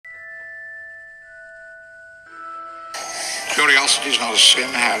Curiosity's not a sin,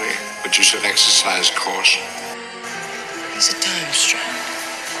 Harry, but you should exercise caution. He's a time strand.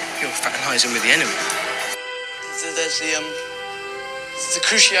 You're fraternizing with the enemy. There's the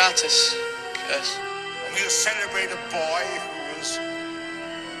Cruciatus curse. And we'll celebrate a boy who was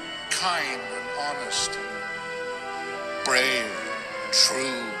kind and honest and brave and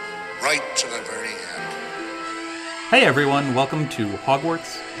true, right to the very end. Hey everyone, welcome to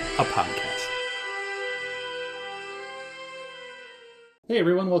Hogwarts, a podcast. Hey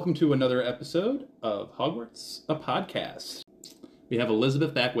everyone, welcome to another episode of Hogwarts, a podcast. We have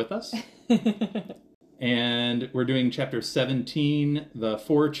Elizabeth back with us, and we're doing chapter 17, The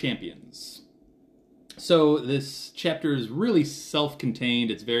Four Champions. So this chapter is really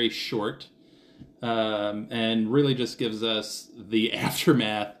self-contained, it's very short, and really just gives us the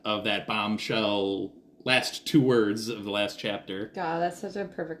aftermath of that bombshell last two words of the last chapter. God, that's such a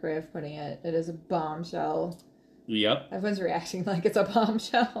perfect way of putting it. It is a bombshell. Yep. Everyone's reacting like it's a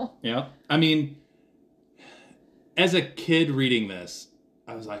bombshell. Yeah. I mean, as a kid reading this,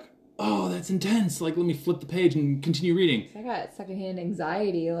 I was like, oh, that's intense. Like, let me flip the page and continue reading. I got secondhand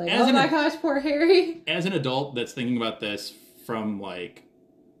anxiety. Like, As oh my gosh, poor Harry. As an adult that's thinking about this from, like,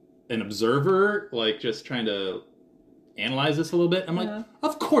 an observer, like, just trying to analyze this a little bit, I'm like,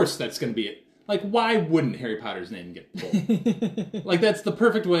 of course that's going to be it. Like, why wouldn't Harry Potter's name get pulled? Like, that's the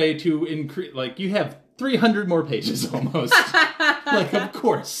perfect way to increase... Like, you have 300 more pages almost. Like, of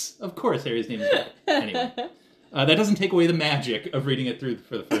course Harry's name is there. Anyway, that doesn't take away the magic of reading it through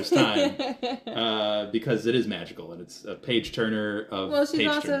for the first time, because it is magical, and it's a page-turner of Well, she's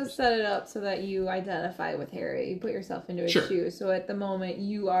also page-turners. set it up so that you identify with Harry. You put yourself into his Sure. shoes. So at the moment,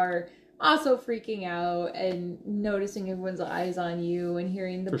 you are also freaking out and noticing everyone's eyes on you and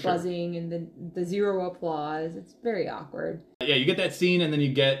hearing the buzzing and the zero applause. It's very awkward. Yeah, you get that scene, and then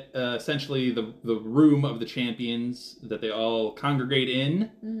you get essentially the room of the champions that they all congregate in,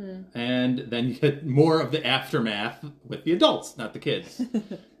 and then you get more of the aftermath with the adults, not the kids.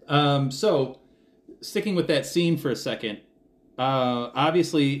 So, sticking with that scene for a second,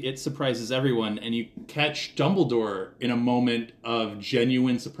 obviously it surprises everyone, and you catch Dumbledore in a moment of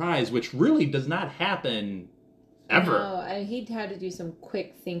genuine surprise, which really does not happen ever. No, and he had to do some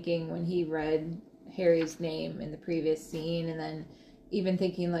quick thinking when he read Harry's name in the previous scene, and then even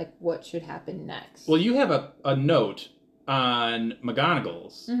thinking, like, what should happen next. Well, you have a note on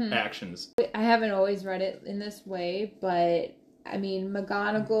McGonagall's actions. I haven't always read it in this way, but, I mean,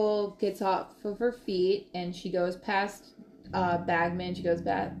 McGonagall gets off of her feet, and she goes past Bagman, she goes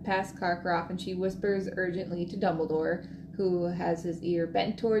past Karkaroff, and she whispers urgently to Dumbledore, who has his ear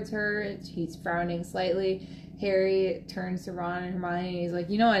bent towards her. He's frowning slightly. Harry turns to Ron and Hermione, and he's like,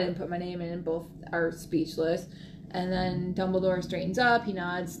 you know I didn't put my name in, and both are speechless. And then Dumbledore straightens up, he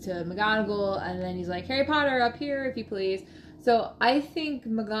nods to McGonagall, and then he's like, Harry Potter, up here, if you please. So I think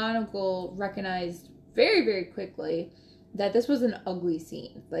McGonagall recognized very, very quickly that this was an ugly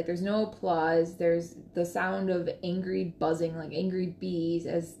scene. Like, there's no applause, there's the sound of angry buzzing, like angry bees,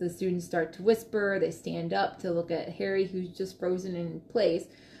 as the students start to whisper, they stand up to look at Harry, who's just frozen in place.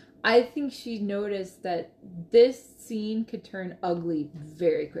 I think she noticed that this scene could turn ugly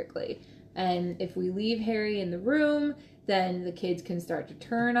very quickly. And if we leave Harry in the room, then the kids can start to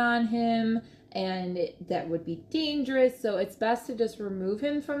turn on him, and that would be dangerous. So it's best to just remove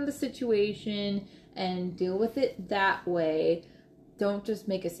him from the situation and deal with it that way. Don't just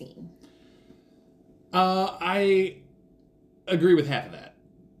make a scene. I agree with half of that.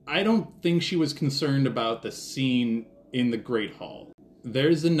 I don't think she was concerned about the scene in the Great Hall.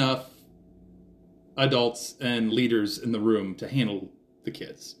 There's enough adults and leaders in the room to handle the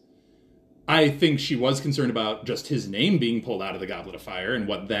kids. I think she was concerned about just his name being pulled out of the Goblet of Fire and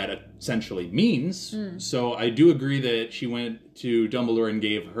what that essentially means. So I do agree that she went to Dumbledore and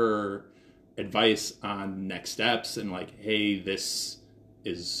gave her advice on next steps and like, hey, this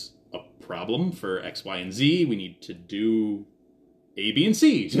is a problem for X, Y, and Z. We need to do A, B, and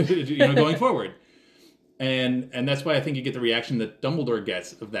C, going forward. And that's why I think you get the reaction that Dumbledore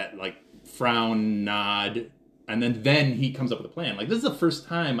gets of that, like, frown, nod, and then he comes up with a plan. Like, this is the first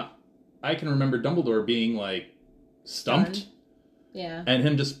time I can remember Dumbledore being, like, stumped. Yeah. And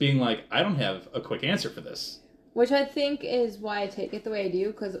him just being like, I don't have a quick answer for this. Which I think is why I take it the way I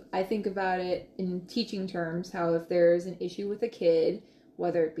do, because I think about it in teaching terms, how if there's an issue with a kid,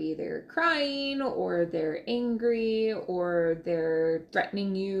 whether it be they're crying, or they're angry, or they're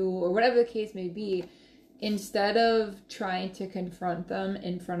threatening you, or whatever the case may be, instead of trying to confront them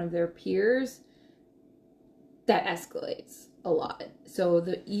in front of their peers, that escalates a lot. So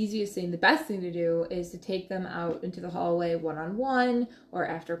the easiest thing, the best thing to do is to take them out into the hallway one-on-one or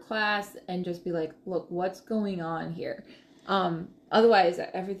after class and just be like, look, what's going on here? Otherwise,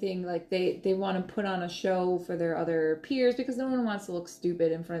 everything, like, they want to put on a show for their other peers because no one wants to look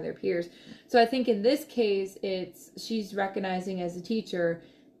stupid in front of their peers. So I think in this case, she's recognizing as a teacher,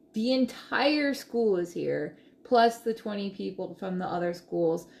 the entire school is here, plus the 20 people from the other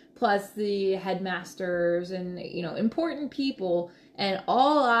schools, plus the headmasters and, important people, and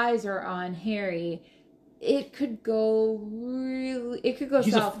all eyes are on Harry. It could go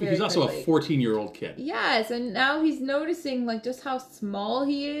south very He's also quickly. a 14-year-old kid. Yes, and now he's noticing, like, just how small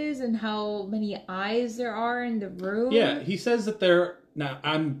he is and how many eyes there are in the room. Yeah, he says that now,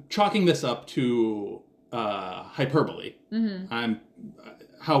 I'm chalking this up to hyperbole. Mm-hmm.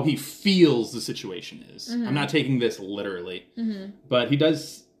 How he feels the situation is. Mm-hmm. I'm not taking this literally. Mm-hmm. But he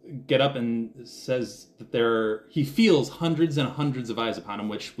does get up and says that he feels hundreds and hundreds of eyes upon him,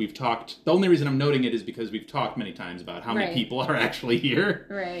 which we've talked. The only reason I'm noting it is because we've talked many times about how many people are actually here.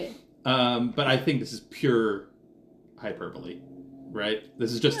 Right. But I think this is pure hyperbole, right?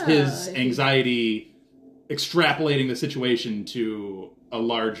 This is just his anxiety extrapolating the situation to a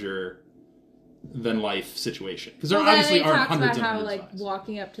larger than life situation, because there obviously aren't hundreds and hundreds of eyes.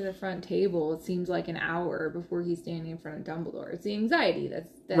 Walking up to the front table, it seems like an hour before he's standing in front of Dumbledore. It's the anxiety that's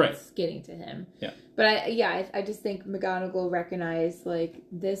right. getting to him. Yeah, but I just think McGonagall recognized, like,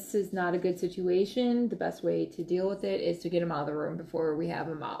 this is not a good situation. The best way to deal with it is to get him out of the room before we have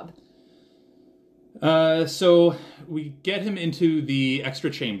a mob. So we get him into the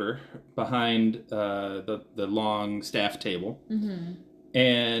extra chamber behind the long staff table, mm-hmm.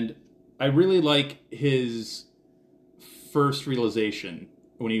 and I really like his first realization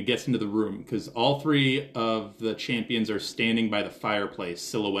when he gets into the room, because all three of the champions are standing by the fireplace,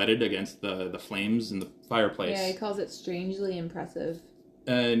 silhouetted against the flames in the fireplace. Yeah, he calls it strangely impressive.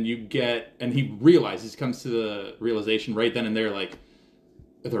 And he realizes, comes to the realization right then and there, like,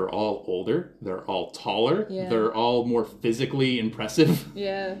 they're all older, they're all taller, they're all more physically impressive.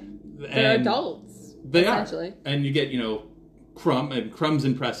 Yeah, they're adults. They essentially. Are. And you get, Crumb's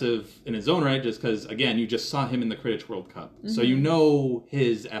impressive in his own right, just because, again, you just saw him in the Quidditch World Cup. Mm-hmm. So you know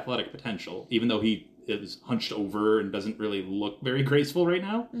his athletic potential, even though he is hunched over and doesn't really look very graceful right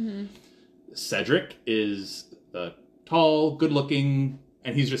now. Mm-hmm. Cedric is tall, good-looking,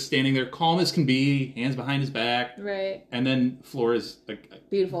 and he's just standing there calm as can be, hands behind his back. Right. And then Fleur is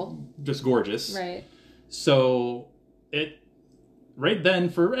beautiful. Just gorgeous. Right. So right then,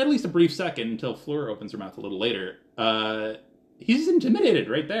 for at least a brief second, until Fleur opens her mouth a little later, he's intimidated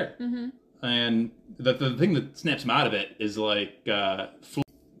right there. Mm-hmm. And the thing that snaps him out of it is, like,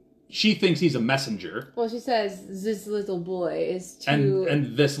 she thinks he's a messenger. Well, she says, this little boy is too...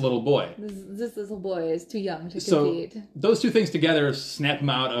 And this little boy. This little boy is too young to compete. So those two things together snap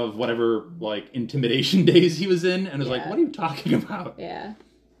him out of whatever, like, intimidation days he was in, and was like, what are you talking about? Yeah.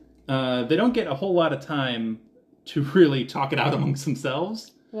 They don't get a whole lot of time to really talk it out amongst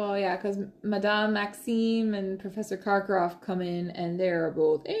themselves. Well, yeah, because Madame Maxime and Professor Karkaroff come in, and they're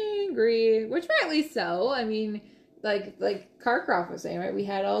both angry, which rightly so. I mean, like Karkaroff was saying, right? We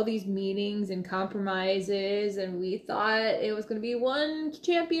had all these meetings and compromises, and we thought it was going to be one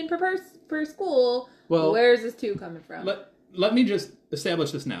champion per school. Well, where's this two coming from? Let me just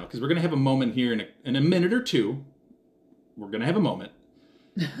establish this now, because we're going to have a moment here in a minute or two. We're going to have a moment.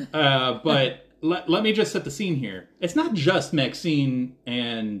 But... Let me just set the scene here. It's not just Maxine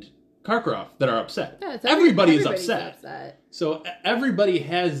and Karkaroff that are upset. Yeah, everybody's upset. So everybody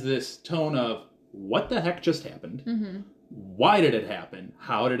has this tone of, what the heck just happened? Mm-hmm. Why did it happen?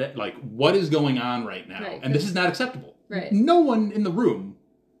 How did it, what is going on right now? Right, and this is not acceptable. Right. No one in the room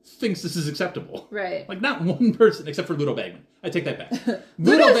thinks this is acceptable. Right. Not one person, except for Ludo Bagman. I take that back.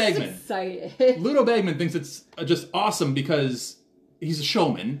 Ludo Bagman. Excited. Ludo Bagman thinks it's just awesome because he's a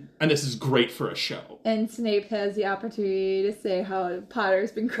showman, and this is great for a show. And Snape has the opportunity to say how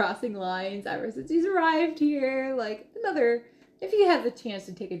Potter's been crossing lines ever since he's arrived here. If you have the chance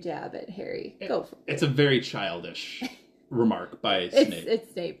to take a jab at Harry, go for it. It's a very childish remark by Snape.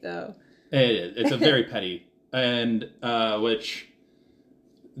 It's Snape, though. It is. It's a very petty, and which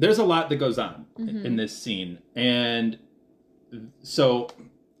there's a lot that goes on in this scene, and so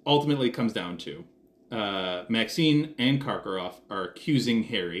ultimately it comes down to Maxine and Karkaroff are accusing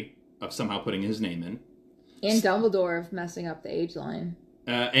Harry of somehow putting his name in. And Dumbledore of messing up the age line.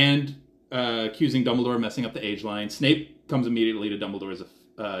 And accusing Dumbledore of messing up the age line. Snape comes immediately to Dumbledore's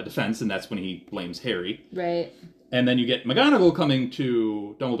defense, and that's when he blames Harry. Right. And then you get McGonagall coming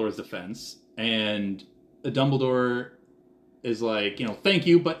to Dumbledore's defense, and Dumbledore is like, thank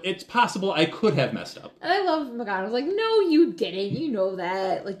you, but it's possible I could have messed up. And I love McGonagall's like, no, you didn't. You know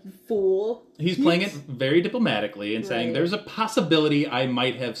that. Like, you fool. He's playing it very diplomatically and saying, Right. there's a possibility I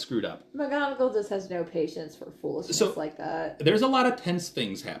might have screwed up. McGonagall just has no patience for foolishness like that. There's a lot of tense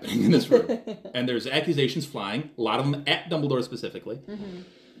things happening in this room. And there's accusations flying, a lot of them at Dumbledore specifically. Mm-hmm.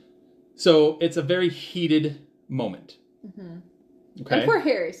 So it's a very heated moment. Mm-hmm. Okay. And poor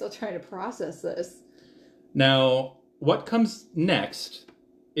Harry's still trying to process this. Now, what comes next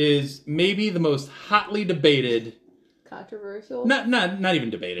is maybe the most hotly debated... Controversial? Not even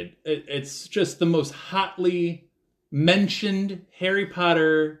debated. It's just the most hotly mentioned Harry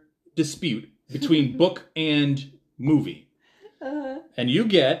Potter dispute between book and movie. And you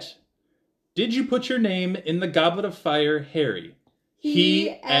get, did you put your name in the Goblet of Fire, Harry? He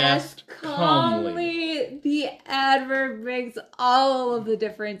asked calmly. The adverb makes all of the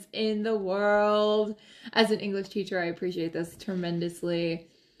difference in the world. As an English teacher, I appreciate this tremendously.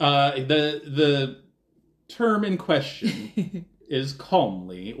 The term in question is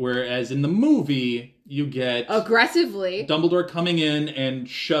calmly, whereas in the movie, you get... aggressively. Dumbledore coming in and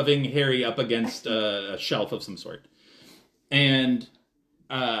shoving Harry up against a shelf of some sort. And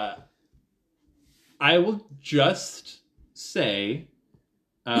I will just say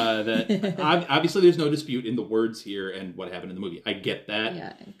that obviously there's no dispute in the words here and what happened in the movie. I get that.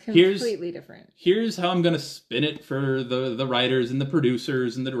 Yeah, completely different. Here's how I'm going to spin it for the writers and the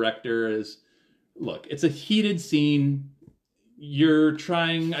producers and the director is, look, it's a heated scene. You're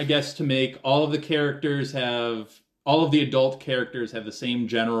trying, I guess, to make all of the adult characters have the same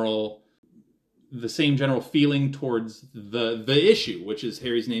general feeling towards the issue, which is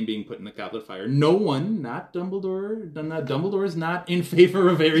Harry's name being put in the Goblet of Fire. No one, not Dumbledore, Dumbledore is not in favor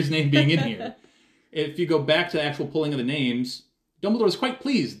of Harry's name being in here. If you go back to the actual pulling of the names, Dumbledore is quite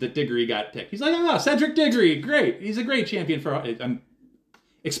pleased that Diggory got picked. He's like, Cedric Diggory, great. He's a great champion for... I'm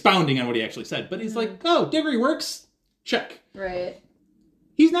expounding on what he actually said, but he's like, Diggory works, check. Right.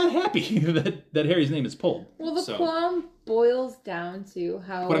 He's not happy that Harry's name is pulled. Well, the qualm boils down to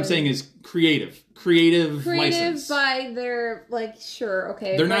how... What I'm saying is creative license. By their, sure,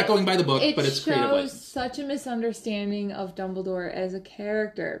 okay. They're not going by the book, but it's creative license. It shows such a misunderstanding of Dumbledore as a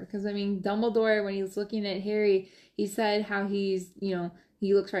character. Because, Dumbledore, when he was looking at Harry, he said how he's,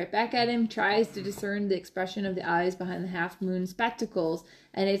 he looks right back at him, tries to discern the expression of the eyes behind the half-moon spectacles.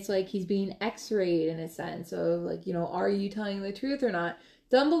 And it's like he's being x-rayed in a sense of, are you telling the truth or not?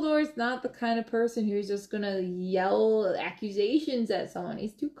 Dumbledore's not the kind of person who's just going to yell accusations at someone.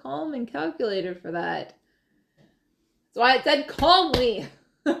 He's too calm and calculated for that. That's why it said calmly.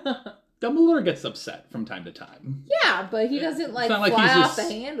 Dumbledore gets upset from time to time. Yeah, but he doesn't fly off the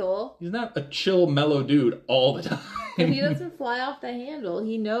handle. He's not a chill, mellow dude all the time. But he doesn't fly off the handle.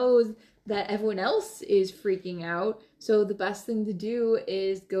 He knows that everyone else is freaking out. So the best thing to do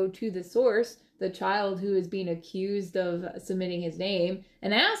is go to the source, the child who is being accused of submitting his name,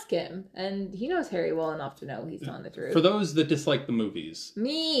 and ask him. And he knows Harry well enough to know he's telling the truth. For those that dislike the movies,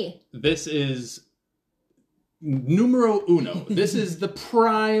 me, this is numero uno. This is the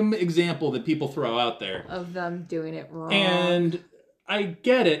prime example that people throw out there of them doing it wrong. And I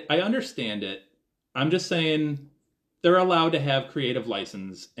get it. I understand it. I'm just saying they're allowed to have creative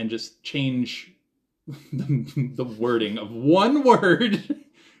license and just change the wording of one word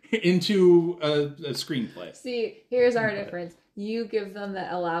into a screenplay. See, here's our difference. You give them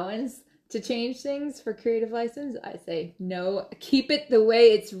the allowance to change things for creative license. I say, no, keep it the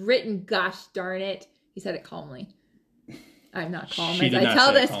way it's written. Gosh darn it. He said it calmly. I'm not calm as I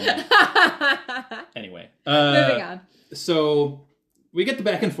tell this. Anyway. Moving on. So we get the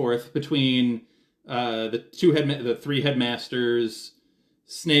back and forth between the three headmasters,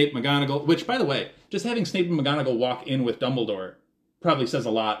 Snape, McGonagall, which, by the way, just having Snape and McGonagall walk in with Dumbledore probably says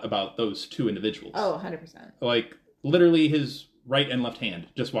a lot about those two individuals. Oh, 100%. Literally his right and left hand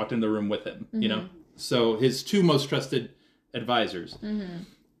just walked in the room with him, Mm-hmm. So his two most trusted advisors. Mm-hmm.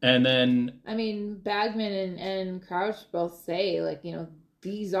 And then... Bagman and Crouch both say,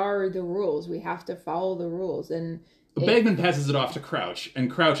 these are the rules. We have to follow the rules. And Bagman passes it off to Crouch, and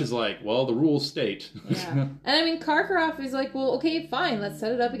Crouch is like, well, the rules state. Yeah. And Karkaroff is like, well, okay, fine, let's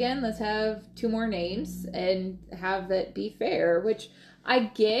set it up again. Let's have 2 more names and have that be fair, which I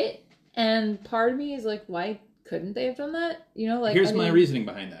get. And part of me is like, why couldn't they have done that? Here's my reasoning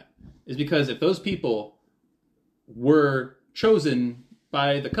behind that. Is because if those people were chosen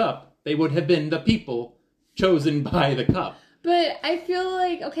by the cup, they would have been the people chosen by the cup. But I feel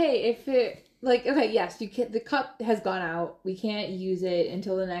like, okay, if it... yes, you can. The cup has gone out. We can't use it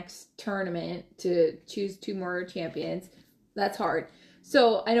until the next tournament to choose 2 more champions. That's hard.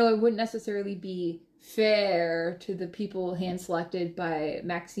 So I know it wouldn't necessarily be fair to the people hand-selected by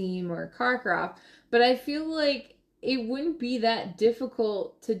Maxime or Karkaroff, but I feel like it wouldn't be that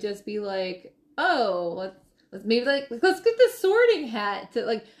difficult to just be like, oh, let's get the sorting hat to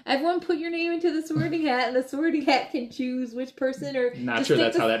like everyone put your name into the sorting hat, and the sorting hat can choose which person or Not sure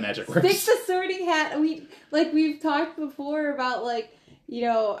that's how that magic works. Stick the sorting hat. We've talked before about like, you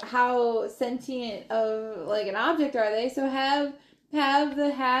know, how sentient of like an object are they? So have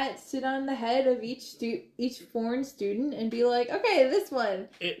the hat sit on the head of each foreign student and be like, okay,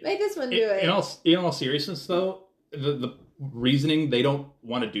 make this one do it. In all seriousness, though, the reasoning they don't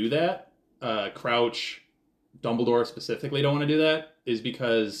want to do that, Crouch, Dumbledore specifically don't want to do that, is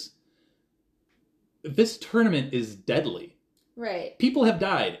because this tournament is deadly. Right. People have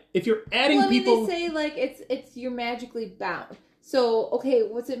died. If you're adding people, they say like it's you're magically bound. So, okay,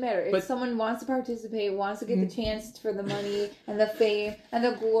 what's it matter? If someone wants to participate, wants to get the chance for the money and the fame and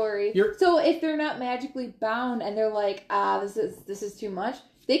the glory. So if they're not magically bound and they're like, this is too much,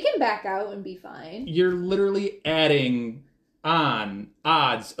 they can back out and be fine. You're literally adding on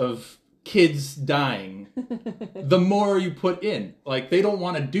odds of kids dying the more you put in. Like, they don't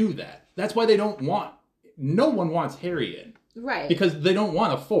want to do that. That's why no one wants Harry in. Right. Because they don't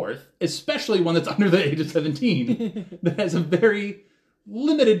want a fourth, especially one that's under the age of 17, that has a very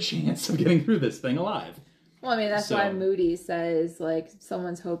limited chance of getting through this thing alive. Well, I mean, that's why Moody says, like,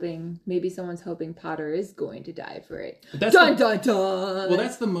 maybe someone's hoping Potter is going to die for it. Dun, dun, dun! Well,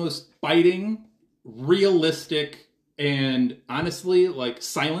 that's the most biting, realistic, and honestly, like,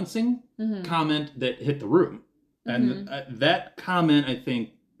 silencing comment that hit the room. And that comment, I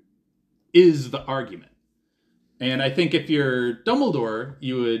think, is the argument. And I think if you're Dumbledore,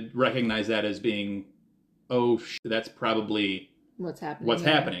 you would recognize that as being, that's probably what's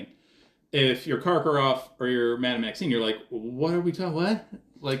happening. If you're Karkaroff or you're Madame Maxime, you're like, what are we talking? What?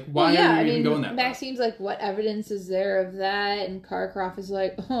 Like, why are we even going that way? Maxime's like, what evidence is there of that? And Karkaroff is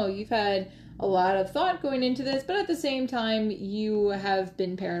like, oh, you've had a lot of thought going into this, but at the same time, you have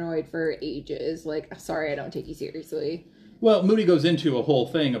been paranoid for ages. Like, sorry, I don't take you seriously. Well, Moody goes into a whole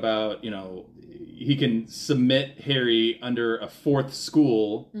thing about, you know, he can submit Harry under a fourth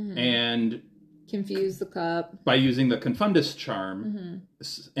school and confuse the cup by using the Confundus charm,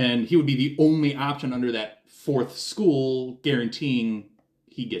 and he would be the only option under that fourth school, guaranteeing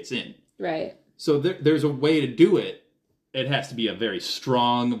he gets in. Right. So there's a way to do it. It has to be a very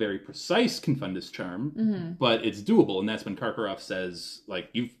strong, very precise Confundus charm, but it's doable, and that's when Karkaroff says, like,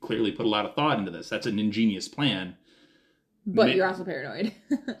 you've clearly put a lot of thought into this. That's an ingenious plan. But you're also paranoid.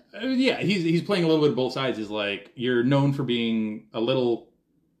 Yeah, he's playing a little bit of both sides. He's like, you're known for being a little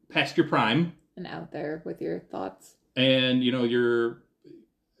past your prime. And out there with your thoughts. And, you know, you're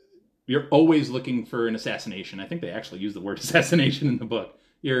always looking for an assassination. I think they actually use the word assassination in the book.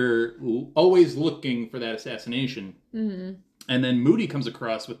 You're always looking for that assassination. And then Moody comes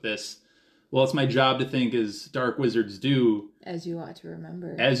across with this, well, it's my job to think as dark wizards do. As you ought to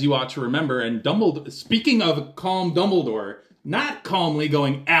remember. As you ought to remember. And Dumbledore, speaking of calm Dumbledore, not calmly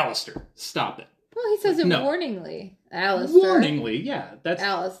going, Alistair, stop it. Well, he says it warningly. Alistair. Warningly, yeah. That's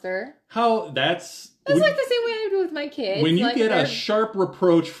Alistair. That's like the same way I do with my kids. When you get a sharp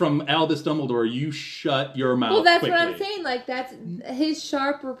reproach from Albus Dumbledore, you shut your mouth. Well, that's quickly. what I'm saying. Like, that's his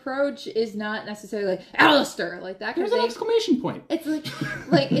sharp reproach is not necessarily like Alistair, like that kind of thing. There's an exclamation point. It's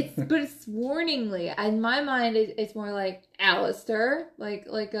but it's warningly. In my mind, it's more like Alistair, like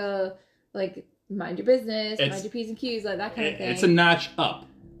mind your business, mind your P's and Q's, like that kind of thing. It's a notch up.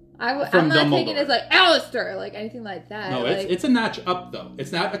 I'm not taking it as like Alistair, like anything like that. No, like, it's a notch up though.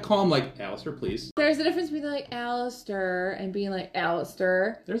 It's not a calm like Alistair, please. There's a difference between like Alistair and being like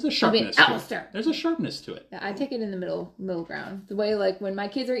Alistair. There's a sharpness to it. There's a sharpness to it. Yeah, I take it in the middle ground. The way like when my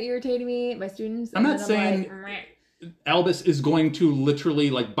kids are irritating me, my students. I'm not saying Albus is going to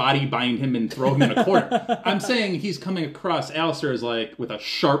literally like body bind him and throw him in a corner. I'm saying he's coming across Alistair as like with a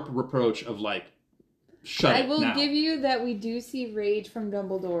sharp reproach of like, shut I will now. give you that we do see rage from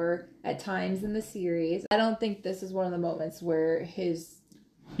Dumbledore at times in the series. I don't think this is one of the moments where his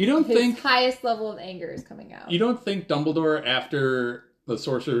highest level of anger is coming out. You don't think Dumbledore, after the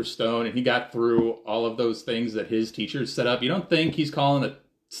Sorcerer's Stone and he got through all of those things that his teachers set up, you don't think he's calling a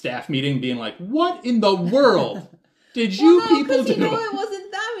staff meeting being like, what in the world did you people do? He knew it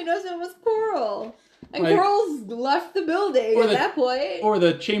wasn't them. He knows it was Quirrell. And Quirrell's left the building at that point. Or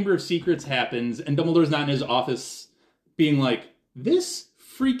the Chamber of Secrets happens, and Dumbledore's not in his office being like, this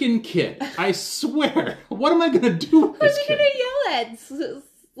freaking kid, I swear, what am I going to do with this kid? Who's he going to yell at?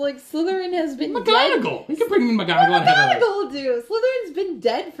 Like, Slytherin has been McGonagall! We can bring in dead. McGonagall and have her... McGonagall do? Slytherin's been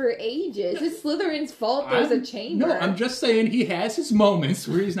dead for ages. It's Slytherin's fault there's a chamber. No, I'm just saying he has his moments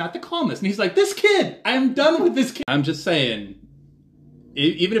where he's not the calmest. And he's like, this kid! I'm done with this kid. I'm just saying,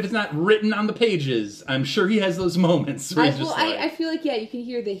 even if it's not written on the pages, I'm sure he has those moments where he's just like... I feel like, yeah, you can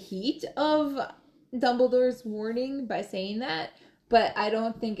hear the heat of Dumbledore's warning by saying that, but I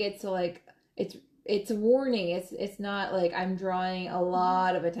don't think it's like... It's a warning. It's not like I'm drawing a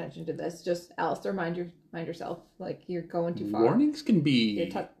lot of attention to this. Just, Alistair, mind yourself. Like, you're going too far. Warnings can be...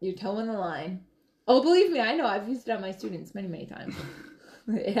 You're towing the line. Oh, believe me, I know. I've used it on my students many, many times.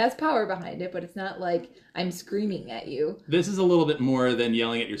 It has power behind it, but it's not like I'm screaming at you. This is a little bit more than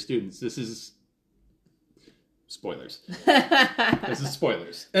yelling at your students. This is... spoilers. This is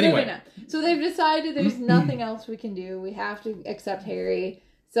spoilers. Anyway. No. So they've decided there's nothing else we can do. We have to accept Harry.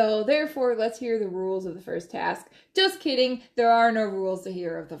 So, therefore, let's hear the rules of the first task. Just kidding. There are no rules to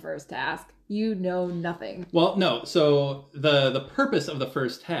hear of the first task. You know nothing. Well, no. So, the purpose of the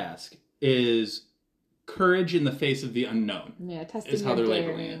first task is courage in the face of the unknown. Yeah, testing is how they're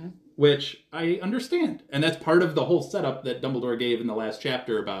daring. labeling it. Which I understand. And that's part of the whole setup that Dumbledore gave in the last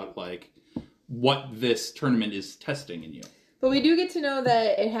chapter about, like, what this tournament is testing in you. But we do get to know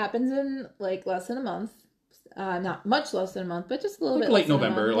that it happens in, like, less than a month. Not much less than a month, but just a little like bit late less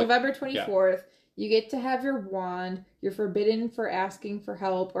November. than a month. Like, November 24th. Yeah. You get to have your wand. You're forbidden for asking for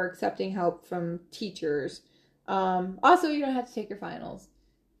help or accepting help from teachers. Also, you don't have to take your finals.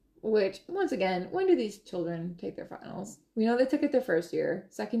 Which, once again, when do these children take their finals? We know they took it their first year.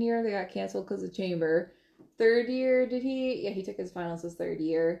 Second year, they got canceled because of chamber. Third year, did he? Yeah, he took his finals his third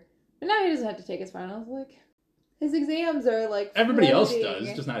year. But now he doesn't have to take his finals. Like, his exams are, like, everybody else does,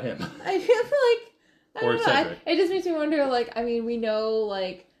 just not him. I feel like... Or Cedric. It just makes me wonder, like, I mean, we know,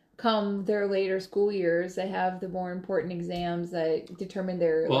 like, come their later school years, they have the more important exams that determine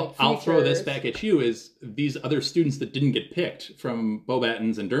their, futures. I'll throw this back at you, is these other students that didn't get picked from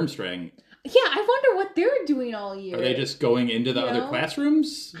Beauxbatons and Durmstrang. Yeah, I wonder what they're doing all year. Are they just going into the other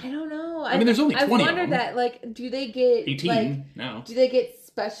classrooms? I don't know. I mean, there's only 20 of them. I wonder that, like, do they get... 18 now. Do they get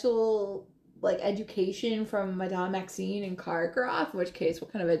special... like, education from Madame Maxine and Karkaroff? In which case,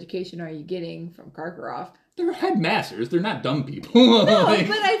 what kind of education are you getting from Karkaroff? They're headmasters. They're not dumb people. No, but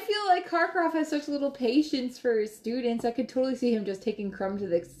I feel like Karkaroff has such little patience for his students. I could totally see him just taking Crumb to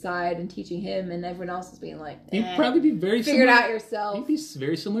the side and teaching him, and everyone else is being like, He'd probably be very figure similar. it out yourself. He'd be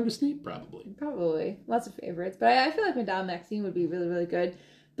very similar to Snape, probably. Probably. Lots of favorites. But I feel like Madame Maxine would be really, really good.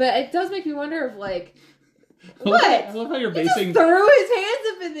 But it does make me wonder if, like, what? I love how you're basing... He just threw his hands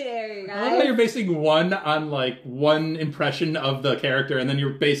up in the air, guys. I love how you're basing one on, like, one impression of the character, and then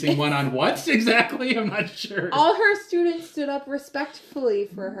you're basing one on what exactly? I'm not sure. All her students stood up respectfully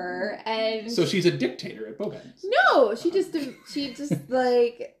for her, and... So she's a dictator at Beauxbatons. No, she just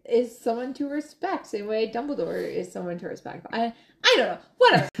like, is someone to respect, same way Dumbledore is someone to respect. I don't know.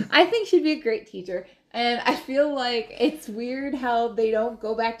 Whatever. I think she'd be a great teacher. And I feel like it's weird how they don't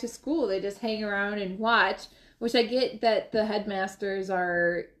go back to school. They just hang around and watch, which I get that the headmasters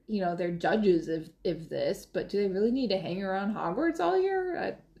are, they're judges of this, but do they really need to hang around Hogwarts all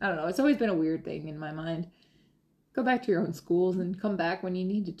year? I don't know. It's always been a weird thing in my mind. Go back to your own schools and come back when you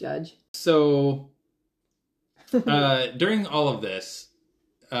need to judge. So, during all of this,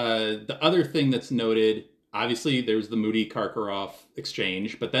 the other thing that's noted, obviously there's the Moody Karkaroff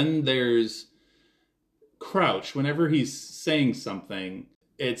exchange, but then there's Crouch. Whenever he's saying something,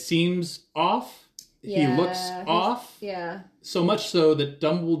 it seems off. Yeah, he looks off. Yeah. So much so that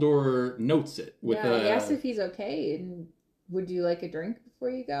Dumbledore notes it. He asks if he's okay, and would you like a drink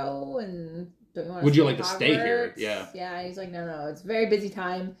before you go? And don't you want would to you like to stay here? Yeah. Yeah, and he's like, no, it's a very busy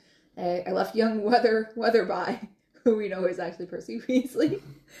time. I left young Weatherby, who we know is actually Percy Weasley.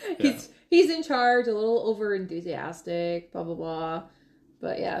 Yeah. He's in charge, a little over enthusiastic, blah blah blah.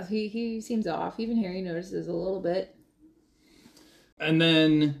 But yeah, he seems off. Even Harry notices a little bit. And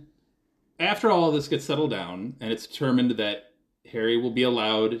then, after all of this gets settled down, and it's determined that Harry will be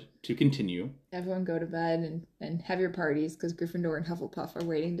allowed to continue. Everyone go to bed and have your parties, because Gryffindor and Hufflepuff are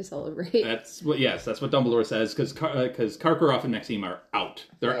waiting to celebrate. That's what Dumbledore says, because Karkaroff and Maxime are out.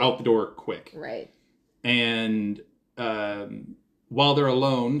 They're out the door quick. Right. And while they're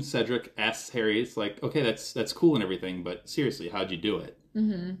alone, Cedric asks Harry, it's like, okay, that's cool and everything, but seriously, how'd you do it?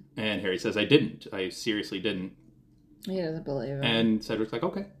 Mm-hmm. And Harry says, I didn't. I seriously didn't. He doesn't believe it. And Cedric's like,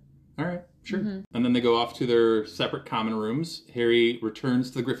 okay, all right, sure. Mm-hmm. And then they go off to their separate common rooms. Harry returns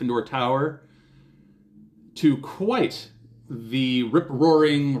to the Gryffindor Tower to quite the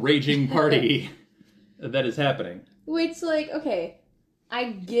rip-roaring, raging party that is happening. Which, like, okay,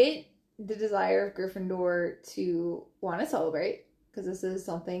 I get the desire of Gryffindor to want to celebrate. because this is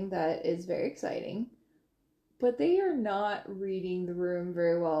something that is very exciting. But they are not reading the room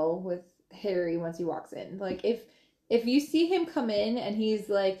very well with Harry once he walks in. Like, if you see him come in and he's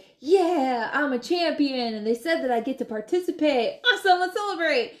like, yeah, I'm a champion, and they said that I get to participate, awesome, let's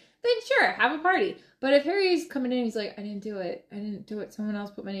celebrate, then sure, have a party. But if Harry's coming in and he's like, I didn't do it, someone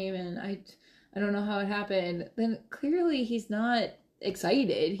else put my name in, I don't know how it happened, then clearly he's not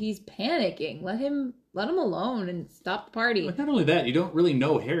excited, he's panicking. Let him alone and stop the party. But not only that, you don't really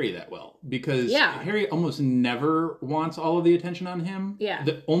know Harry that well, because Yeah. Harry almost never wants all of the attention on him. Yeah.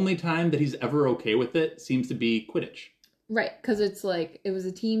 The only time that he's ever okay with it seems to be Quidditch. Right, because it's like, it was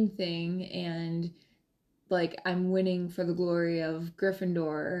a team thing, and like, I'm winning for the glory of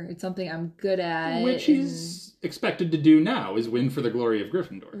Gryffindor. It's something I'm good at. Which he's expected to do now, is win for the glory of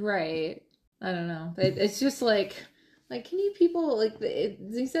Gryffindor. Right. I don't know. It's just like, can you people, like,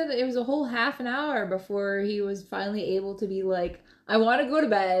 he said that it was a whole half an hour before he was finally able to be like, I want to go to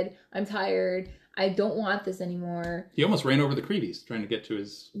bed, I'm tired, I don't want this anymore. He almost ran over the Creevies trying to get to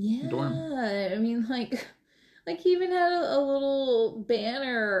his dorm. Yeah, I mean, like he even had a little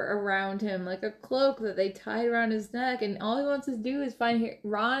banner around him, like a cloak that they tied around his neck, and all he wants to do is find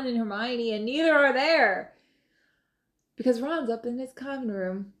Ron and Hermione, and neither are there. Because Ron's up in his common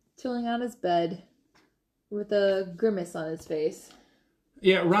room, chilling on his bed, with a grimace on his face.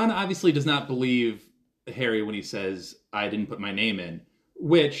 Yeah, Ron obviously does not believe Harry when he says, I didn't put my name in,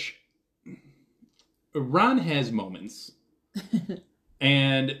 which Ron has moments.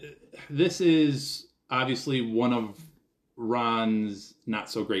 And this is obviously one of Ron's not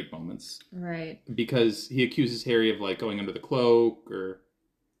so great moments. Right. Because he accuses Harry of like going under the cloak or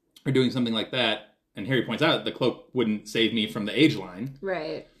doing something like that. And Harry points out the cloak wouldn't save me from the age line.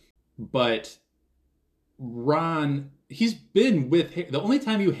 Right. But Ron, he's been with Harry. The only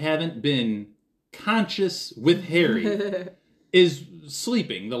time you haven't been conscious with Harry is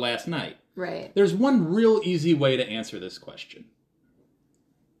sleeping the last night. Right. There's one real easy way to answer this question.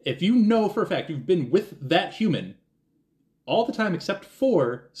 If you know for a fact you've been with that human all the time except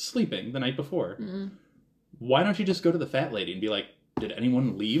for sleeping the night before, why don't you just go to the fat lady and be like, did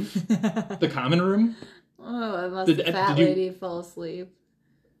anyone leave the common room? Oh, unless the fat lady fell asleep.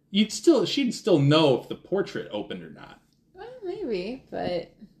 She'd still know if the portrait opened or not. Well, maybe,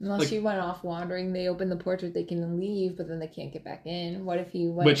 but unless she went off wandering, they open the portrait, they can leave, but then they can't get back in. What if he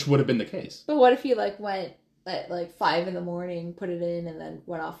went... Which would have been the case. But what if he went at 5 a.m, put it in, and then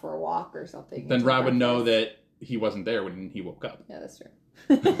went off for a walk or something? Then Rob would know that he wasn't there when he woke up. Yeah, that's true.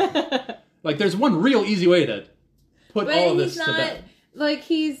 Like, there's one real easy way to put all of this to bed. Like,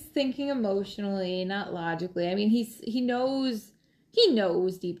 he's thinking emotionally, not logically. I mean, he knows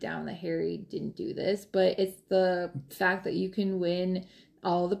deep down that Harry didn't do this, but it's the fact that you can win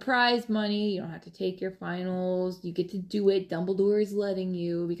all the prize money, you don't have to take your finals, you get to do it, Dumbledore is letting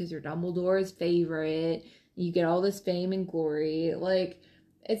you because you're Dumbledore's favorite, you get all this fame and glory, like,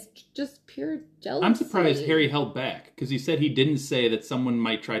 it's just pure jealousy. I'm surprised Harry held back, because he said he didn't say that someone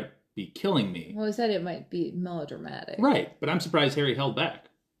might try to be killing me. Well, he said it might be melodramatic. Right, but I'm surprised Harry held back.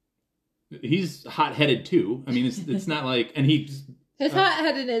 He's hot-headed too. I mean, it's not like, and his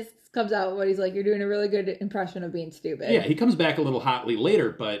hot-headedness comes out when he's like, you're doing a really good impression of being stupid. Yeah, he comes back a little hotly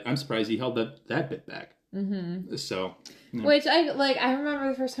later, but I'm surprised he held that bit back. Mm-hmm. So, yeah. Which I remember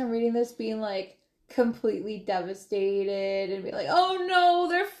the first time reading this being like completely devastated and be like, oh no,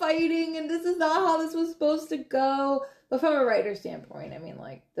 they're fighting and this is not how this was supposed to go. But from a writer's standpoint, I mean,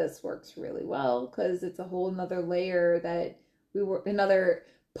 like, this works really well because it's a whole nother layer that another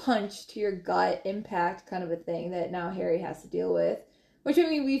punch to your gut impact kind of a thing that now Harry has to deal with. Which, I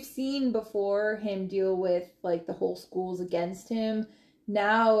mean, we've seen before him deal with, like, the whole school's against him.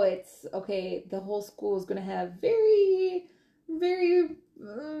 Now it's, okay, the whole school is going to have very, very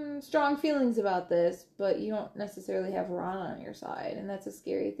strong feelings about this, but you don't necessarily have Ron on your side, and that's a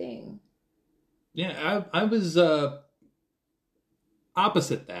scary thing. Yeah, I was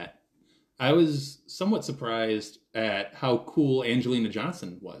opposite that. I was somewhat surprised at how cool Angelina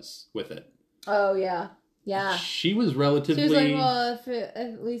Johnson was with it. Oh, yeah. Yeah. She was relatively... She was like, well,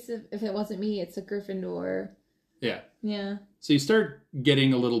 if it wasn't me, it's a Gryffindor. Yeah. Yeah. So you start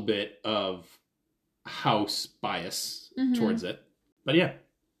getting a little bit of house bias towards it. But yeah,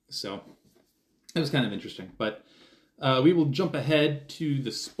 so it was kind of interesting. But we will jump ahead to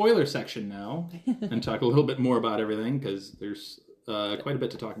the spoiler section now and talk a little bit more about everything because there's quite a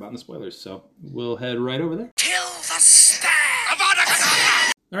bit to talk about in the spoilers. So we'll head right over there. Kill the stag!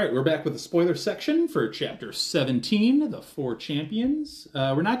 All right, we're back with the spoiler section for Chapter 17, The Four Champions.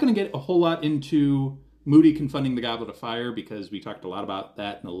 We're not going to get a whole lot into Moody confronting the Goblet of Fire because we talked a lot about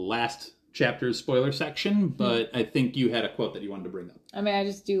that in the last chapter's spoiler section, but I think you had a quote that you wanted to bring up. I mean, I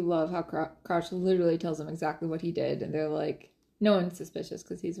just do love how Crouch literally tells them exactly what he did, and they're like, no one's suspicious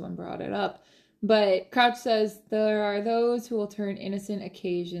because he's the one brought it up. But Crouch says, there are those who will turn innocent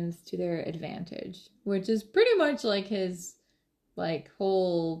occasions to their advantage, which is pretty much like his, like,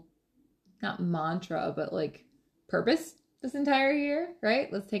 whole, not mantra, but, like, purpose this entire year,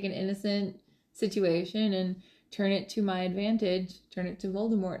 right? Let's take an innocent situation and turn it to my advantage, turn it to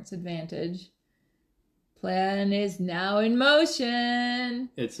Voldemort's advantage. Plan is now in motion.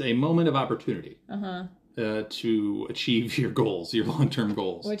 It's a moment of opportunity. Uh-huh. To achieve your goals, your long-term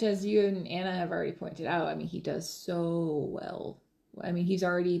goals. Which, as you and Anna have already pointed out, I mean, he does so well. I mean, he's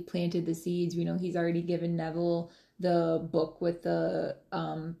already planted the seeds. We know he's already given Neville the book with the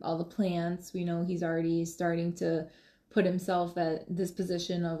all the plants. We know he's already starting to put himself at this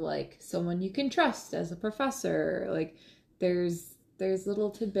position of, like, someone you can trust as a professor. Like, there's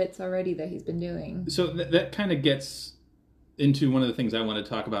little tidbits already that he's been doing. So that kind of gets into one of the things I want to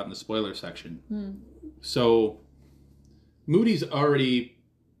talk about in the spoiler section. So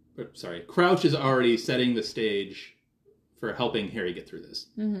Crouch is already setting the stage for helping Harry get through this.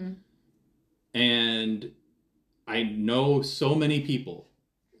 Mm-hmm. And I know so many people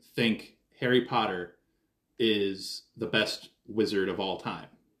think Harry Potter is the best wizard of all time.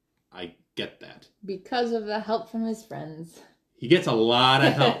 I get that. Because of the help from his friends. He gets a lot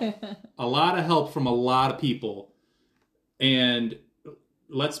of help. A lot of help from a lot of people. And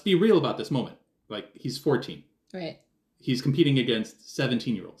let's be real about this moment. Like, he's 14. Right. He's competing against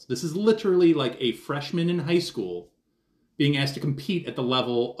 17-year-olds. This is literally like a freshman in high school being asked to compete at the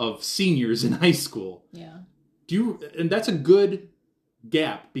level of seniors in high school. Yeah. And that's a good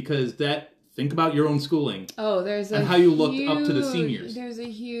gap, because think about your own schooling. Oh, there's and how you look up to the seniors. There's a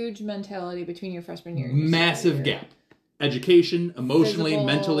huge mentality between your freshman year. Massive gap. Education, emotionally,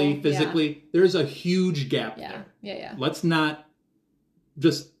 mentally, physically. Yeah. There's a huge gap there. Yeah. Let's not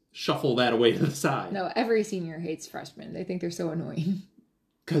just shuffle that away to the side. No, every senior hates freshmen. They think they're so annoying.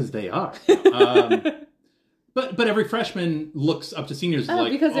 Because they are. But every freshman looks up to seniors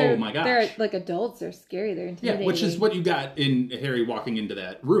because oh my gosh. They're like adults. They're scary. They're intimidating. Yeah, which is what you got in Harry walking into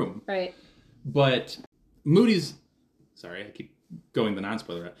that room. Right. But Moody's... Sorry, I keep going the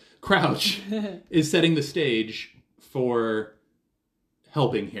non-spoiler route. Crouch is setting the stage for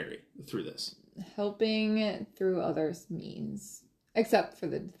helping Harry through this. Helping through others' means. Except for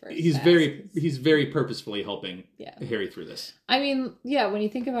the first He's task. very purposefully helping Yeah. Harry through this. I mean, yeah, when you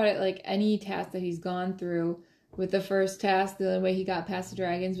think about it, like, any task that he's gone through, with the first task, the only way he got past the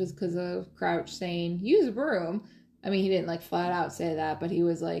dragons was because of Crouch saying, use a broom. I mean, he didn't, like, flat out say that, but he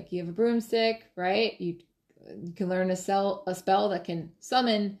was like, you have a broomstick, right? You can learn a spell that can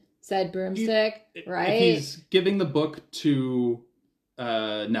summon said broomstick, right? If he's giving the book to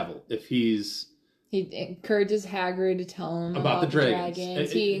Neville, if he's... He encourages Hagrid to tell him about the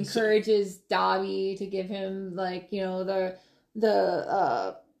dragons. He encourages Dobby to give him, like, you know,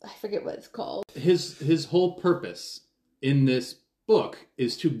 the I forget what it's called. His whole purpose in this book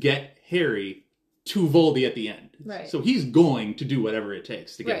is to get Harry to Voldy at the end. Right. So he's going to do whatever it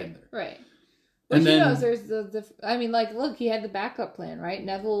takes to get him there. Right. And But he then knows there's I mean, like, look, he had the backup plan, right?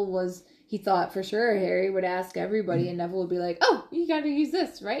 He thought for sure Harry would ask everybody, and Neville would be like, oh, you gotta use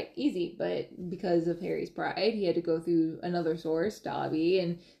this, right? Easy. But because of Harry's pride, he had to go through another source, Dobby,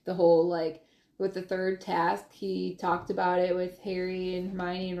 and the whole, like, with the third task, he talked about it with Harry and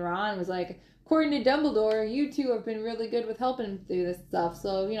Hermione and Ron, was like, according to Dumbledore, you two have been really good with helping him through this stuff,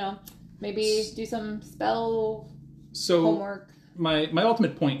 so, you know, maybe do some spell homework. My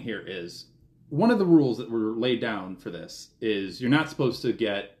ultimate point here is, one of the rules that were laid down for this is you're not supposed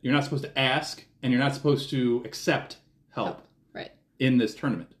to ask, and you're not supposed to accept help in this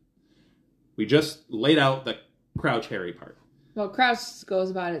tournament. We just laid out the Crouch Harry part. Well, Crouch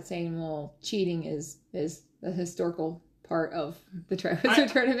goes about it saying, well, cheating is the historical part of the Triwizard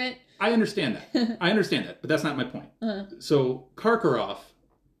Tournament. I understand that. But that's not my point. Uh-huh. So Karkaroff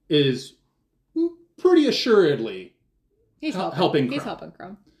is pretty assuredly helping Crumb. He's helping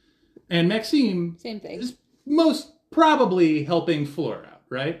Crumb. And Maxime Same thing. is most probably helping Fleur out,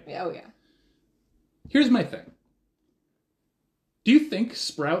 right? Oh, yeah. Here's my thing. Do you think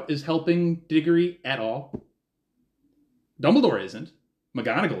Sprout is helping Diggory at all? Dumbledore isn't.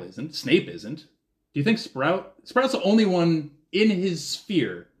 McGonagall isn't. Snape isn't. Do you think Sprout's the only one in his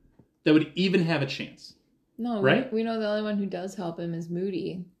sphere that would even have a chance? No, right? We know the only one who does help him is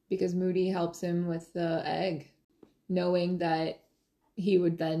Moody, because Moody helps him with the egg, knowing that he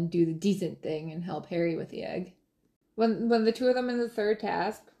would then do the decent thing and help Harry with the egg. When the two of them in the third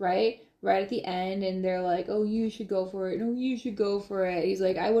task, right? right at the end, and they're like, "Oh, you should go for it. No, you should go for it." He's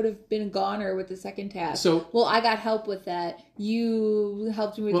like, "I would have been a goner with the second task. So, well, I got help with that. You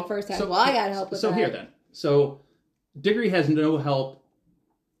helped me with the first task. Well, I got help with that." So here then. So Diggory has no help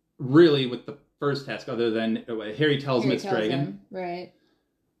really with the first task other than Harry tells him it's Dragon. Right.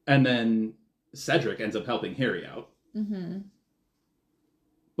 And then Cedric ends up helping Harry out. Mm-hmm.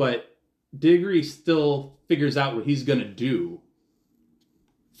 But Diggory still figures out what he's going to do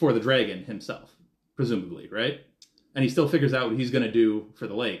for the dragon himself, presumably, right? And he still figures out what he's going to do for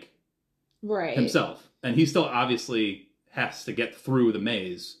the lake himself. And he still obviously has to get through the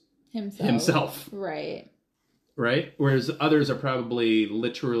maze himself. Right. Right? Whereas others are probably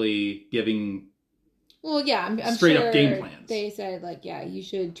literally giving I'm straight sure up game plans. They said, like, yeah, you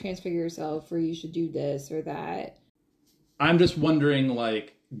should transfigure yourself, or you should do this or that. I'm just wondering,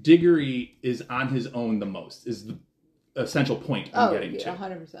 like, Diggory is on his own the most, is the essential point I'm getting to.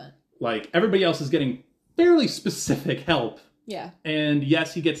 100%. Like, everybody else is getting fairly specific help. Yeah. And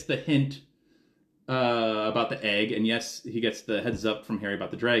yes, he gets the hint about the egg, and yes, he gets the heads up from Harry about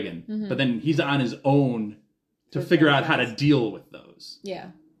the dragon. Mm-hmm. But then he's on his own to figure out how to deal with those.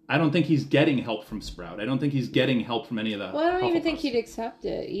 Yeah. I don't think he's getting help from Sprout. I don't think he's getting help from any of the Well, I don't even think he'd accept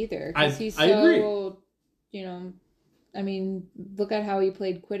it either. Because he's so, I agree. You know, I mean, look at how he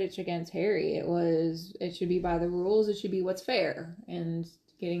played Quidditch against Harry. It should be by the rules. It should be what's fair. And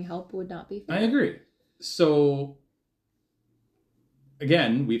getting help would not be fair. I agree. So,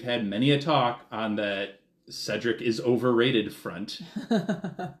 again, we've had many a talk on that Cedric is overrated front.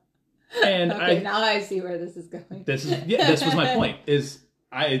 And now I see where this is going. This was my point, is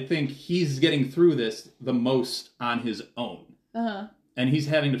I think he's getting through this the most on his own. Uh-huh. And he's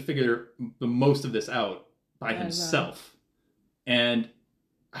having to figure the most of this out by himself. And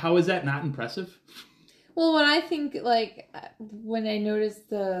how is that not impressive? Well, when I think, like, when I noticed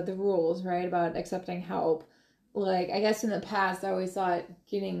the rules, right, about accepting help, like, I guess in the past, I always thought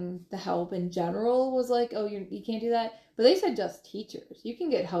getting the help in general was like, oh, you can't do that. But they said just teachers. You can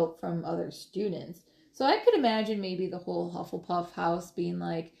get help from other students. So I could imagine maybe the whole Hufflepuff house being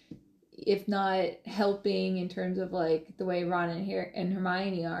like, if not helping in terms of like the way Ron and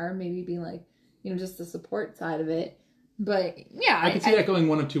Hermione are, maybe being like, you know, just the support side of it. But yeah, I could see that going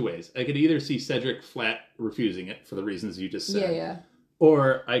one of two ways. I could either see Cedric flat refusing it for the reasons you just said. Yeah.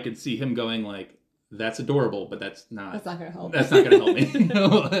 Or I could see him going like, that's adorable, but that's not going to help. That's not going to help me. You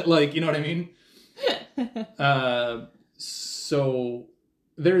know? Like, you know what I mean? So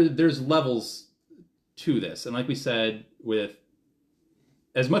there's levels to this. And like we said, with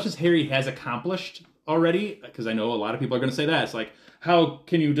as much as Harry has accomplished already, because I know a lot of people are going to say that, it's like, how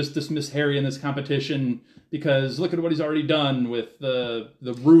can you just dismiss Harry in this competition because look at what he's already done with the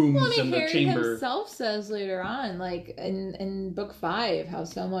rooms and the Harry chamber. Harry himself says later on, like in book 5, how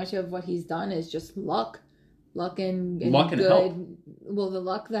so much of what he's done is just luck and good, help. Well, the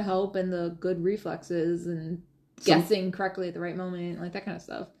luck, the help, and the good reflexes and guessing correctly at the right moment, like that kind of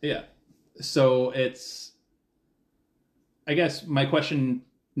stuff. Yeah. So it's, I guess my question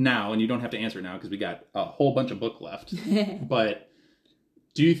now, and you don't have to answer it now because we got a whole bunch of book left, but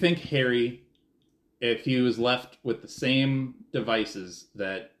do you think Harry, if he was left with the same devices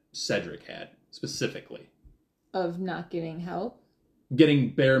that Cedric had, specifically, of not getting help? Getting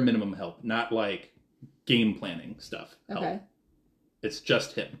bare minimum help, not like game planning stuff. Okay. Help. It's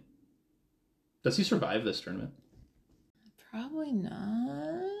just him. Does he survive this tournament? Probably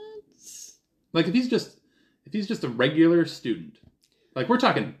not. Like if he's just a regular student, like we're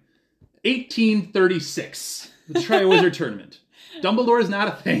talking 1836, the Triwizard Tournament. Dumbledore is not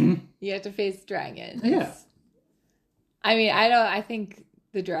a thing. You have to face dragons. Yeah. I mean, I think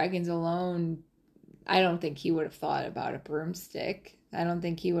the dragons alone, I don't think he would have thought about a broomstick. I don't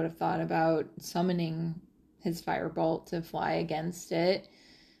think he would have thought about summoning his firebolt to fly against it.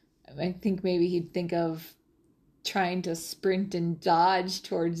 I think maybe he'd think of trying to sprint and dodge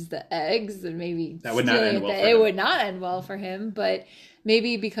towards the eggs, and maybe that would not end well for him. It would not end well for him, but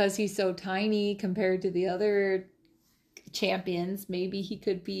maybe because he's so tiny compared to the other champions, maybe he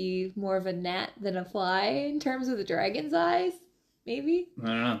could be more of a gnat than a fly in terms of the dragon's eyes. Maybe. I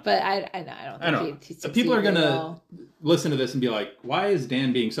don't know. But I don't think people are gonna listen to this and be like, why is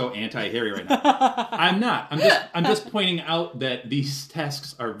Dan being so anti-Harry right now? I'm not. I'm just pointing out that these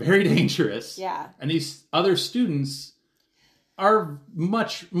tasks are very dangerous. Yeah. And these other students are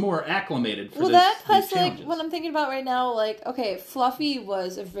much more acclimated for that plus, like, what I'm thinking about right now, like, okay, Fluffy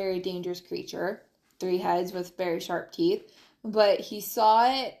was a very dangerous creature. 3 heads with very sharp teeth. But he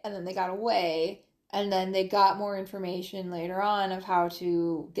saw it, and then they got away. And then they got more information later on of how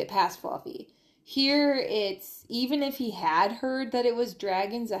to get past Fluffy. Here, it's even if he had heard that it was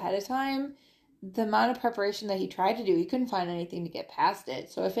dragons ahead of time, the amount of preparation that he tried to do, he couldn't find anything to get past it.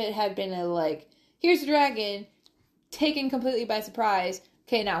 So if it had been a like, here's a dragon, taken completely by surprise,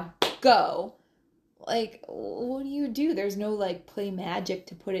 okay, now go. Like, what do you do? There's no like play magic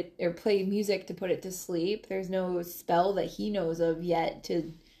to put it, or play music to put it to sleep. There's no spell that he knows of yet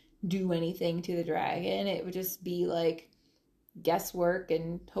to do anything to the dragon. It would just be like guesswork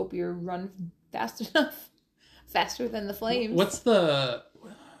and hope you run fast enough, faster than the flames. What's the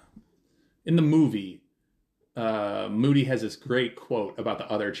in the movie? Moody has this great quote about the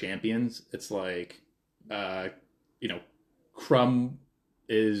other champions. It's like, Crumb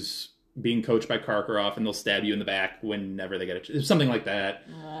is being coached by Karkaroff, and they'll stab you in the back whenever they get it. Something like that.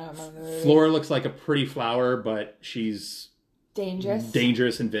 I don't remember. Flora looks like a pretty flower, but she's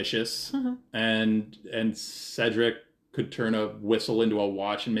dangerous and vicious. And Cedric could turn a whistle into a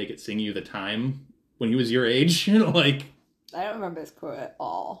watch and make it sing you the time when he was your age. Like, I don't remember this quote at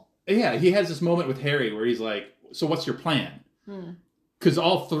all. Yeah, he has this moment with Harry where he's like, so what's your plan? Because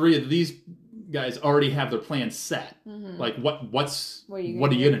all three of these guys already have their plan set. Like, what are you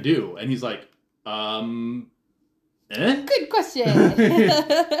gonna do? And he's like, Good question.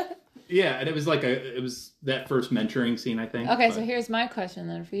 Yeah, and it was like it was that first mentoring scene, I think. Okay, so here's my question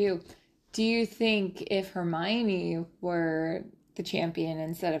then for you. Do you think if Hermione were the champion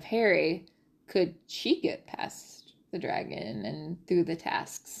instead of Harry, could she get past the dragon and through the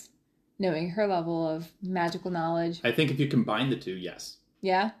tasks, knowing her level of magical knowledge? I think if you combine the two, yes.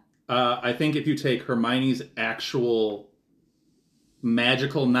 Yeah? I think if you take Hermione's actual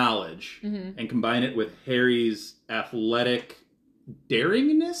magical knowledge and combine it with Harry's athletic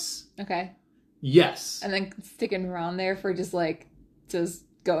daringness, okay, yes. And then sticking around there for just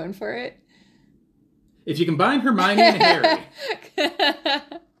going for it. If you combine Hermione and Harry,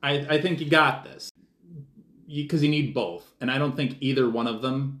 I think you got this. Because you need both. And I don't think either one of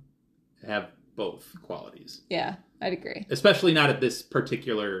them have both qualities. Yeah, I'd agree. Especially not at this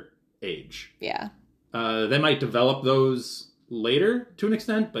particular age. Yeah. They might develop those later to an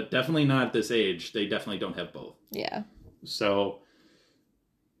extent, but definitely not at this age. They definitely don't have both. Yeah. So,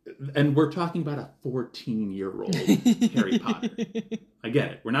 and we're talking about a 14-year-old Harry Potter. I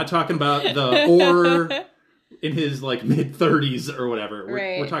get it. We're not talking about the or in his like mid-30s or whatever.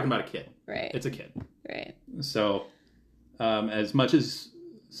 We're talking about a kid. Right. It's a kid. Right. So, as much as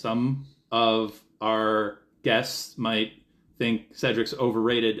some of our guests might think Cedric's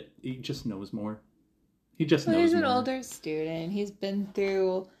overrated, he just knows more. He's an older student. He's been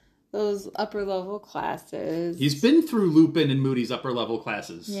through those upper level classes. He's been through Lupin and Moody's upper level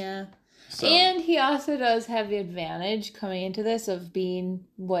classes. Yeah. So. And he also does have the advantage coming into this of being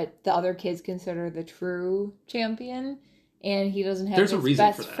what the other kids consider the true champion. And he doesn't have his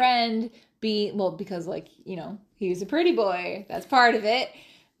best friend because he's a pretty boy. That's part of it.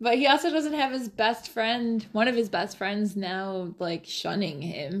 But he also doesn't have his best friend, one of his best friends now, like, shunning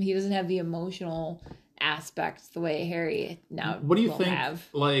him. He doesn't have the emotional aspects the way Harry now What do you think, have.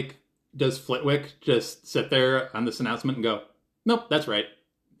 Like, does Flitwick just sit there on this announcement and go, nope, that's right.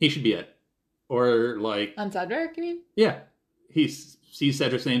 He should be it. Or, like... On Cedric, you mean? Yeah. He sees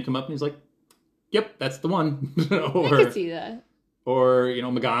Cedric's name come up and he's like, yep, that's the one. I could see that. Or,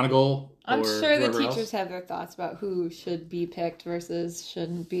 McGonagall. I'm sure the teachers else. have their thoughts about who should be picked versus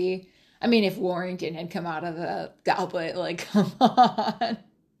shouldn't be. I mean, if Warrington had come out of the goblet, like, come on.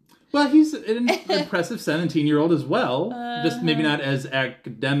 Well, he's an impressive 17-year-old as well. Just maybe not as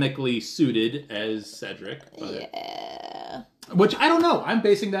academically suited as Cedric. But... Yeah. Which, I don't know. I'm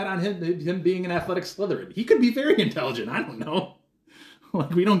basing that on him being an athletic Slytherin. He could be very intelligent. I don't know. Like,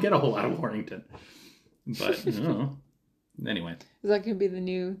 we don't get a whole lot of Warrington. But, I don't know. Anyway. Is that going to be the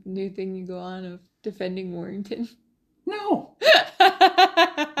new thing you go on of defending Warrington? No.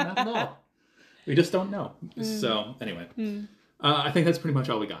 Not at all. We just don't know. So, anyway. I think that's pretty much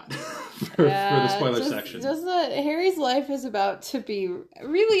all we got for the spoiler section. Just that Harry's life is about to be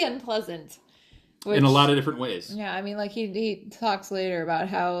really unpleasant. In a lot of different ways. Yeah, I mean, like, he talks later about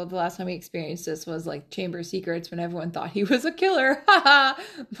how the last time he experienced this was, like, Chamber of Secrets when everyone thought he was a killer.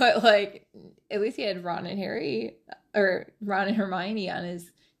 But, like, at least he had Ron and Hermione on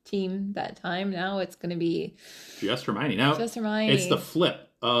his team that time. Now it's going to be... Just Hermione. Now, just Hermione. It's the flip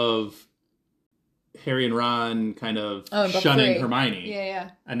of Harry and Ron kind of shunning Hermione. Yeah.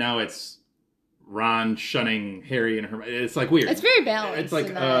 And now it's Ron shunning Harry and Hermione. It's like weird. It's very balanced. It's like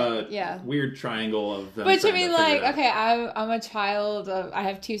in a that, weird triangle of them. Which I trying mean, to figure it like, out. okay, I'm a child of. I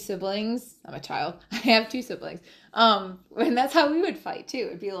have 2 siblings. I'm a child. I have 2 siblings. And that's how we would fight too.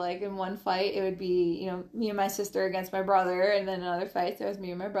 It'd be like in one fight, it would be me and my sister against my brother, and then another fight, there was me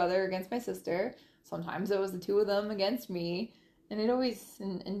and my brother against my sister. Sometimes it was the 2 of them against me, and it always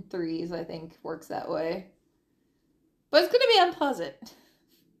in threes, I think, works that way. But it's gonna be unpleasant.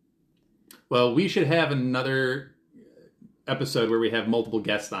 Well, we should have another episode where we have multiple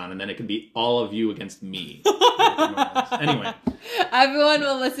guests on, and then it can be all of you against me. Anyway. Everyone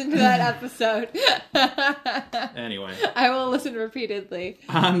will listen to that episode. Anyway. I will listen repeatedly.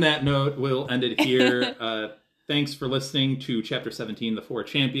 On that note, we'll end it here. Thanks for listening to Chapter 17, The 4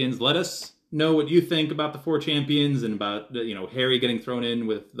 Champions. Let us know what you think about the 4 champions and about Harry getting thrown in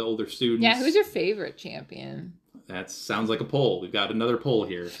with the older students. Yeah, who's your favorite champion? That sounds like a poll. We've got another poll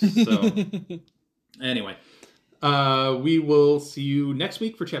here. So, anyway, we will see you next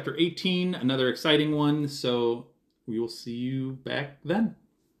week for Chapter 18, another exciting one. So, we will see you back then.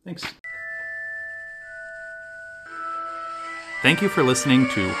 Thanks. Thank you for listening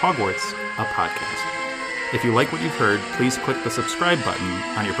to Hogwarts, a podcast. If you like what you've heard, please click the subscribe button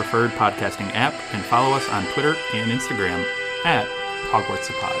on your preferred podcasting app and follow us on Twitter and Instagram at Hogwarts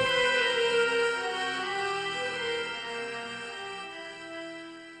a Pod.